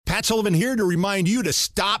Matt Sullivan here to remind you to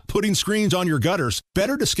stop putting screens on your gutters.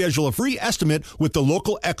 Better to schedule a free estimate with the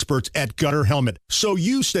local experts at Gutter Helmet so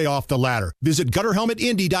you stay off the ladder. Visit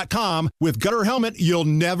GutterHelmetIndy.com. With Gutter Helmet, you'll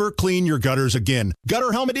never clean your gutters again.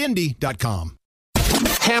 GutterHelmetIndy.com.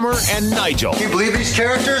 Hammer and Nigel. Can you believe these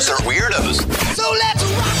characters are weirdos? So let's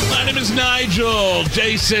rock! My name is Nigel.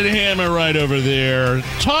 Jason Hammer right over there.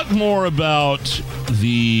 Talk more about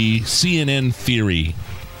the CNN theory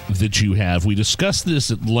that you have. We discussed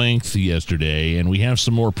this at length yesterday, and we have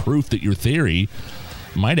some more proof that your theory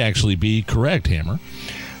might actually be correct, Hammer.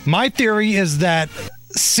 My theory is that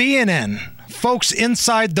CNN, folks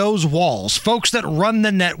inside those walls, folks that run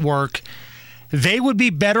the network, they would be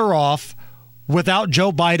better off without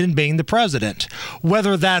Joe Biden being the president.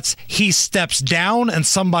 Whether that's he steps down and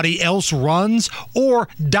somebody else runs, or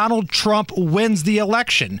Donald Trump wins the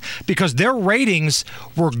election, because their ratings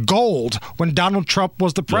were gold when Donald Trump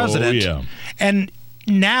was the president. Oh, yeah. And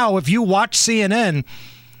now, if you watch CNN,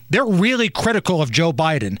 they're really critical of Joe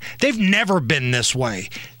Biden. They've never been this way.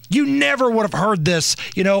 You never would have heard this,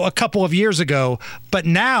 a couple of years ago. But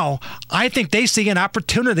now I think they see an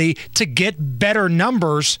opportunity to get better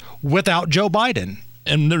numbers without Joe Biden.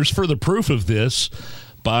 And there's further proof of this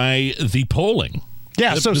by the polling.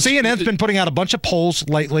 Yeah, so CNN's been putting out a bunch of polls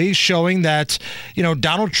lately showing that,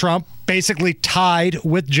 Donald Trump basically tied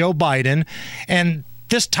with Joe Biden. And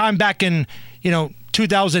this time back in,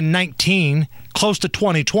 2019, close to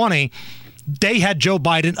 2020, they had Joe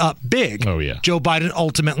Biden up big. Oh, yeah. Joe Biden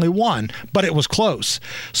ultimately won, but it was close.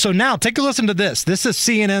 So now take a listen to this. This is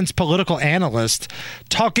CNN's political analyst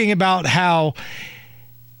talking about how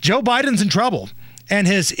Joe Biden's in trouble and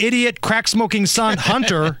his idiot crack-smoking son,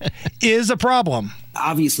 Hunter, is a problem.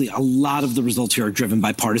 Obviously, a lot of the results here are driven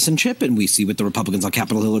by partisanship, and we see what the Republicans on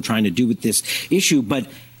Capitol Hill are trying to do with this issue, but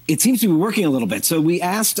it seems to be working a little bit. So we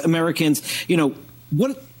asked Americans,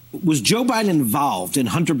 what was Joe Biden involved in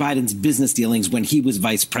Hunter Biden's business dealings when he was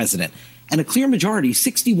vice president? And a clear majority,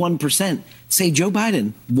 61%, say Joe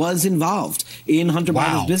Biden was involved in Hunter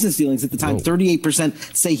Biden's business dealings at the time.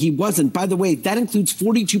 38% say he wasn't. By the way, that includes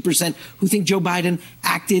 42% who think Joe Biden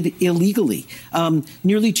acted illegally.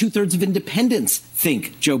 Nearly 2/3 of independents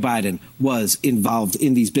think Joe Biden was involved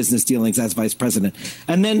in these business dealings as vice president.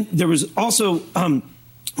 And then there was also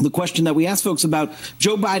the question that we asked folks about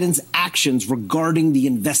Joe Biden's actions regarding the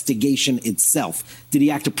investigation itself. Did he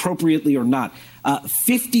act appropriately or not?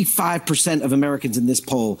 55% of Americans in this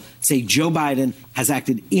poll say Joe Biden has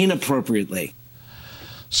acted inappropriately.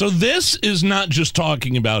 So this is not just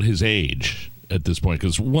talking about his age at this point,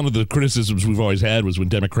 because one of the criticisms we've always had was when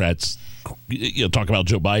Democrats talk about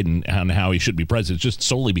Joe Biden and how he should be president, just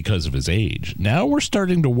solely because of his age. Now we're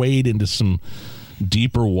starting to wade into some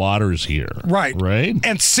deeper waters here. Right.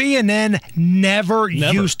 And CNN never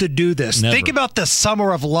used to do this. Never. Think about the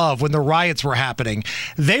Summer of Love when the riots were happening.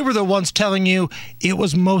 They were the ones telling you it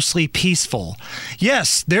was mostly peaceful.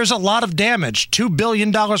 Yes, there's a lot of damage, $2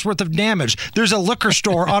 billion worth of damage. There's a liquor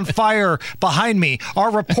store on fire behind me.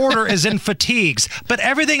 Our reporter is in fatigues, but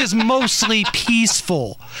everything is mostly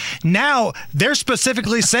peaceful. Now, they're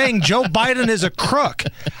specifically saying Joe Biden is a crook.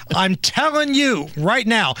 I'm telling you right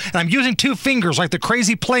now, and I'm using two fingers like the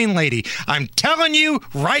crazy plane lady. I'm telling you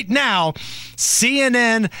right now,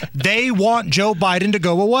 CNN, they want Joe Biden to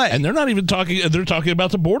go away. And they're not even talking, they're talking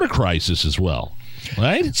about the border crisis as well,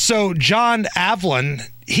 right? So John Avlon,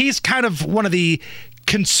 he's kind of one of the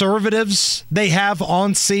conservatives they have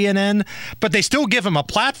on CNN, but they still give him a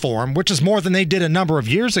platform, which is more than they did a number of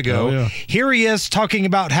years ago. Oh, yeah. Here he is talking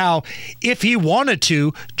about how if he wanted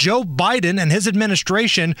to, Joe Biden and his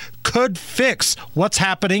administration could fix what's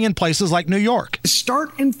happening in places like New York.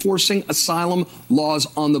 Start enforcing asylum laws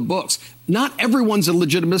on the books. Not everyone's a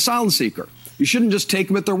legitimate asylum seeker. You shouldn't just take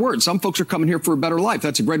them at their word. Some folks are coming here for a better life.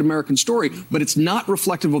 That's a great American story, but it's not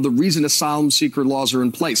reflective of the reason asylum seeker laws are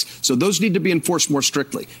in place. So those need to be enforced more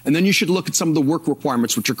strictly. And then you should look at some of the work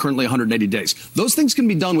requirements, which are currently 180 days. Those things can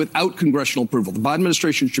be done without congressional approval. The Biden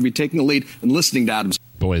administration should be taking the lead and listening to Adams.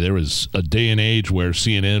 Boy, there was a day and age where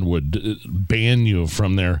CNN would ban you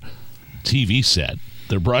from their TV set,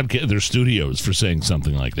 their studios, for saying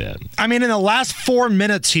something like that. I mean, in the last 4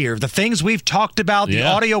 minutes here, the things we've talked about, the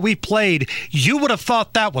audio we played, you would have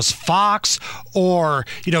thought that was Fox or,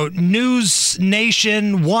 News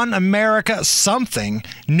Nation, One America, something.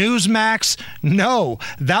 Newsmax. No,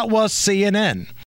 that was CNN.